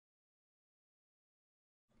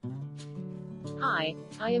Hi,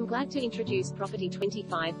 I am glad to introduce property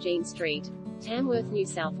 25 Jean Street, Tamworth, New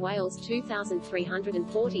South Wales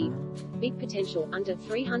 2340. Big potential, under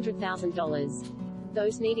 $300,000.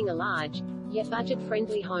 Those needing a large, yet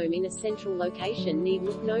budget-friendly home in a central location need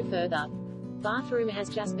look no further. Bathroom has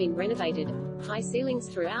just been renovated, high ceilings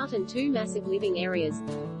throughout and 2 massive living areas.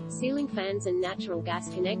 Ceiling fans and natural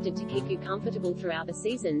gas connected to keep you comfortable throughout the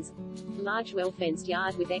seasons. Large well-fenced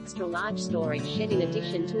yard with extra large storage shed in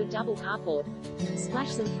addition to a double carport.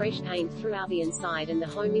 Splash some fresh paint throughout the inside and the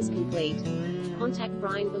home is complete. Contact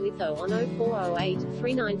Brian Belitho on 0408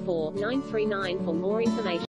 394 939 for more information.